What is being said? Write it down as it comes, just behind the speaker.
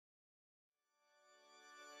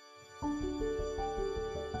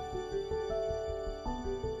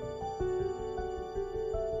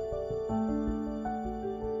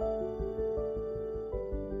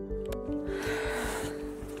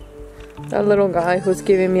That little guy who's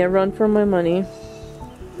giving me a run for my money.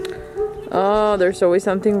 Oh, there's always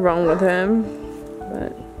something wrong with him.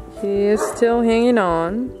 But he is still hanging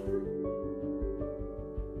on.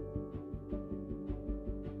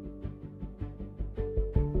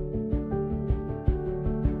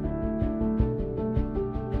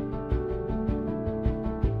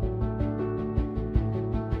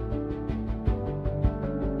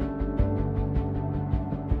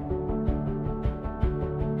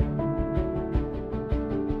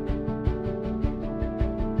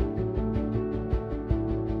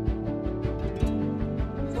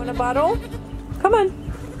 Want a bottle? Come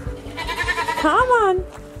on. Come on.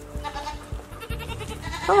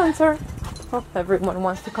 Come on, sir. Oh, everyone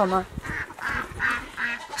wants to come on.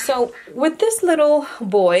 So, with this little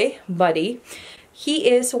boy, Buddy, he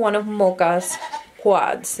is one of Mocha's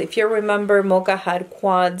quads. If you remember, Mocha had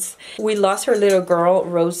quads. We lost her little girl,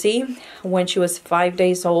 Rosie, when she was 5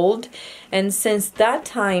 days old. And since that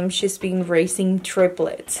time, she's been raising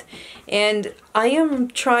triplets. And I am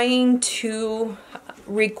trying to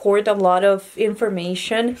record a lot of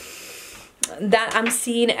information that I'm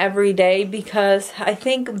seeing every day, because I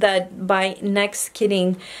think that by next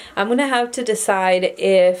kidding, I'm gonna have to decide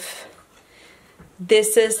if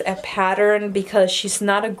this is a pattern because she's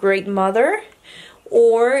not a great mother,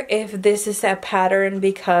 or if this is a pattern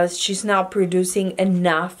because she's not producing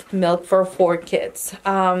enough milk for 4 kids.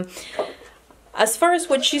 As far as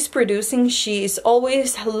what she's producing, she's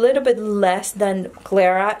always a little bit less than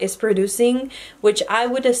Clara is producing, which I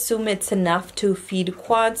would assume it's enough to feed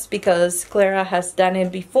quads because Clara has done it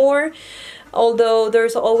before. Although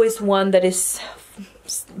there's always one that is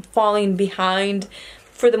falling behind.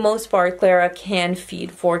 For the most part, Clara can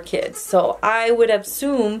feed 4 kids. So I would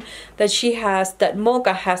assume that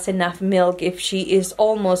Mocha has enough milk if she is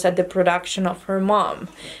almost at the production of her mom,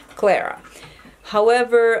 Clara.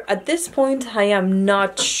 However, at this point, I am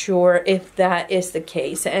not sure if that is the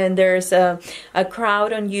case. And there's a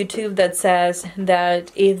crowd on YouTube that says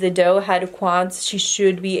that if the doe had quads, she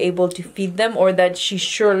should be able to feed them, or that she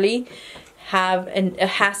surely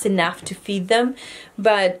has enough to feed them.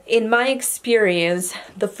 But in my experience,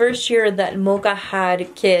 the first year that Mocha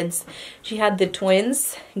had kids, she had the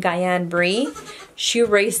twins, Guy and Bree. She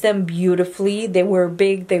raised them beautifully. They were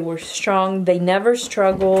big, they were strong, they never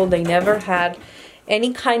struggled, they never had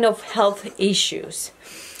any kind of health issues.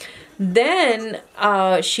 Then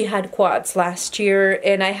she had quads last year,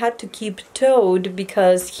 and I had to keep Toad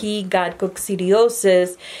because he got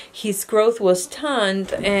coccidiosis. His growth was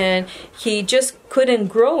stunted, and he just couldn't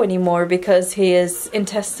grow anymore because his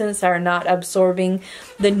intestines are not absorbing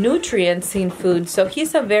the nutrients in food. So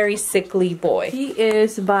he's a very sickly boy. He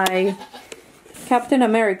is by Captain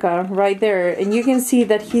America right there, and you can see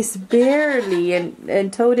that he's barely,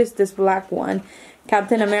 and Toad is this black one.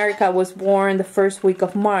 Captain America was born the first week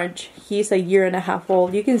of March. He's 1.5 years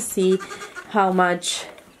old. You can see how much,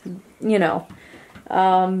 you know,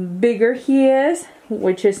 bigger he is,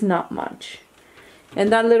 which is not much. And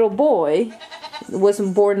that little boy was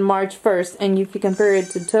born March 1st, and if you compare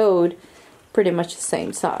it to Toad, pretty much the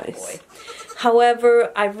same size.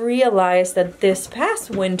 However, I realized that this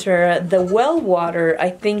past winter, the well water,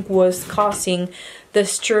 I think, was causing the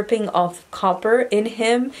stripping of copper in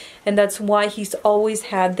him, and that's why he's always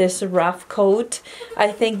had this rough coat.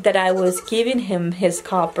 I think that I was giving him his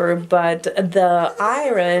copper, but the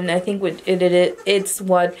iron, I think it's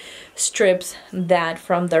what strips that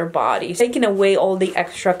from their bodies, taking away all the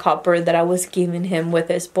extra copper that I was giving him with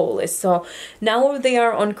his bolus. So now they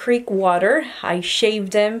are on creek water. I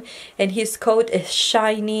shaved him, and his coat is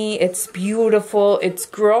shiny, it's beautiful, it's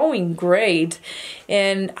growing great.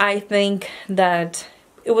 And I think that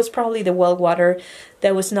it was probably the well water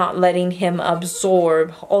that was not letting him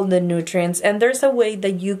absorb all the nutrients. And there's a way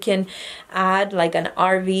that you can add like an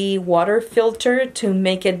RV water filter to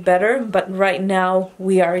make it better, but right now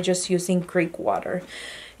we are just using creek water,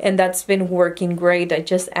 and that's been working great. I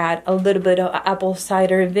just add a little bit of apple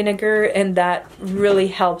cider vinegar, and that really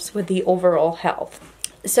helps with the overall health.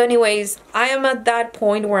 So anyways, I am at that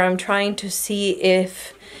point where I'm trying to see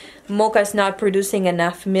if Mocha is not producing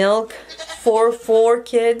enough milk for 4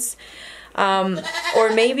 kids, or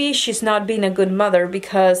maybe she's not being a good mother,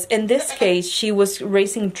 because in this case she was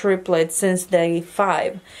raising triplets since day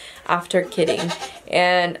 5 after kidding.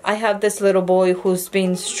 And I have this little boy who's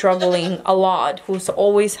been struggling a lot, who's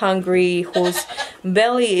always hungry, whose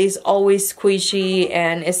belly is always squishy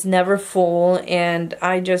and is never full. And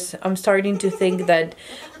I'm starting to think that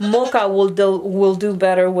Mocha will do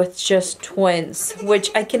better with just twins, which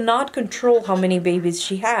I cannot control how many babies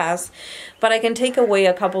she has, but I can take away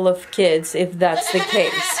a couple of kids if that's the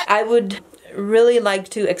case. I would really like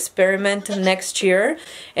to experiment next year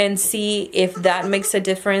and see if that makes a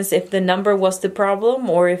difference, if the number was the problem,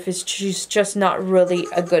 or if she's just not really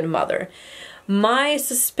a good mother. My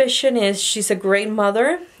suspicion is she's a great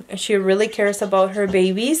mother. She really cares about her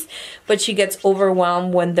babies, but she gets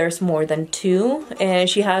overwhelmed when there's more than two, and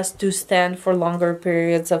she has to stand for longer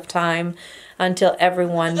periods of time until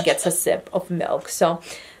everyone gets a sip of milk. So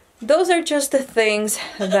those are just the things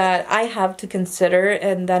that I have to consider,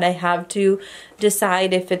 and that I have to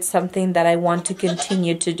decide if it's something that I want to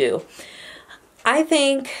continue to do. I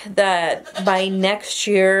think that by next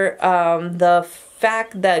year, the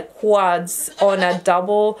fact that quads on a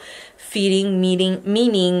double feeding,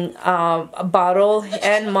 meaning a bottle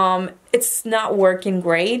and mom, it's not working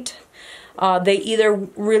great. They either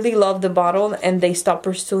really love the bottle and they stop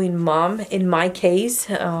pursuing mom, in my case,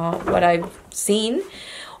 what I've seen,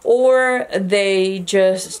 or they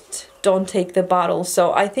just don't take the bottle.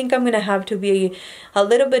 So I think I'm gonna have to be a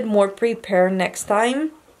little bit more prepared next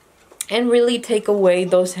time and really take away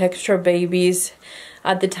those extra babies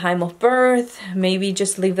at the time of birth. Maybe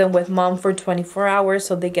just leave them with mom for 24 hours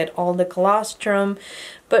so they get all the colostrum,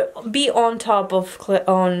 but be on top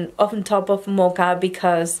of Mocha,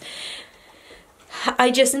 because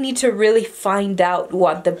I just need to really find out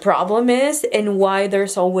what the problem is and why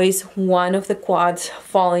there's always one of the quads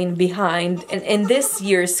falling behind. And in this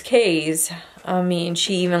year's case, I mean,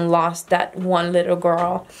 she even lost that one little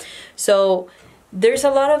girl. So there's a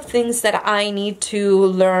lot of things that I need to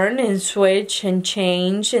learn and switch and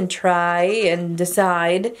change and try and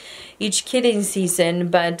decide each kidding season.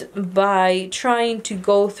 But by trying to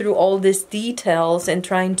go through all these details and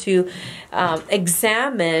trying to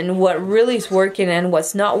examine what really is working and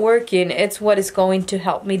what's not working, it's what is going to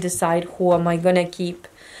help me decide who am I gonna keep.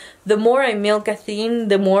 The more I milk Athene,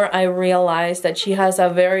 the more I realize that she has a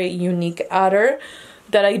very unique udder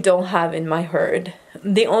that I don't have in my herd.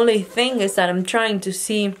 The only thing is that I'm trying to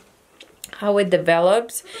see how it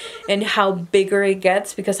develops and how bigger it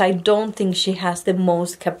gets, because I don't think she has the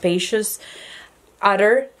most capacious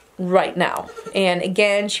udder right now. And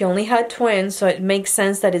again, she only had twins, so it makes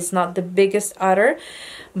sense that it's not the biggest udder.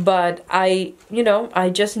 But I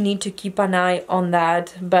just need to keep an eye on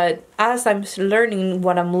that. But as I'm learning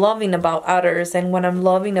what I'm loving about udders and what I'm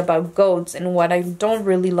loving about goats and what I don't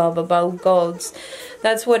really love about goats,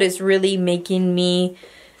 that's what is really making me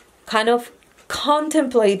kind of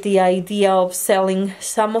contemplate the idea of selling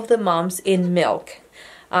some of the moms in milk.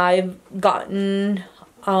 I've gotten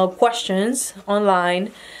questions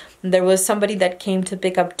online. There was somebody that came to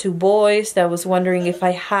pick up 2 boys that was wondering if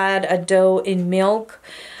I had a doe in milk.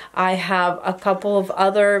 I have a couple of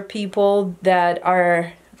other people that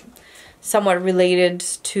are somewhat related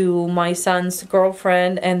to my son's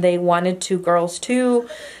girlfriend, and they wanted 2 girls too.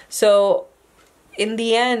 So in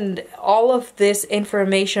the end, all of this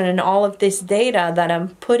information and all of this data that I'm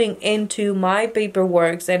putting into my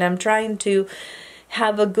paperwork, and I'm trying to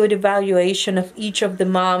have a good evaluation of each of the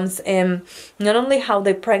moms, and not only how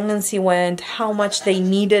the pregnancy went, how much they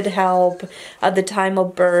needed help at the time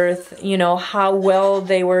of birth, you know, how well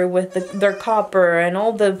they were with their copper and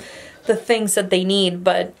all the things that they need,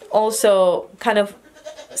 but also kind of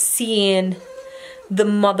seeing the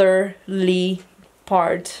motherly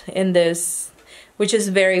part in this, which is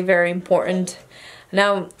very, very important.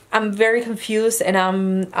 Now, I'm very confused, and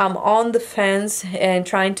I'm on the fence and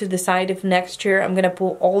trying to decide if next year I'm gonna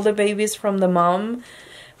pull all the babies from the moms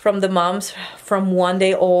from 1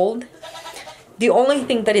 day old. The only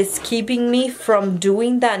thing that is keeping me from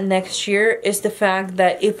doing that next year is the fact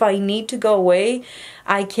that if I need to go away,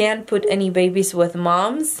 I can't put any babies with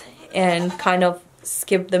moms and kind of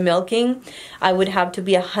skip the milking. I would have to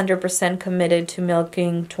be 100% committed to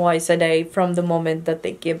milking twice a day from the moment that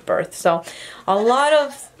they give birth. So a lot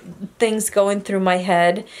of things going through my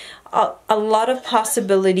head, a lot of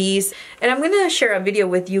possibilities, and I'm going to share a video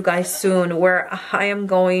with you guys soon where I am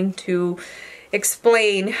going to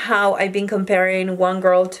explain how I've been comparing one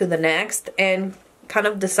girl to the next and kind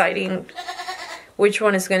of deciding which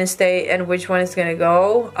one is going to stay and which one is going to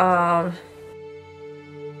go.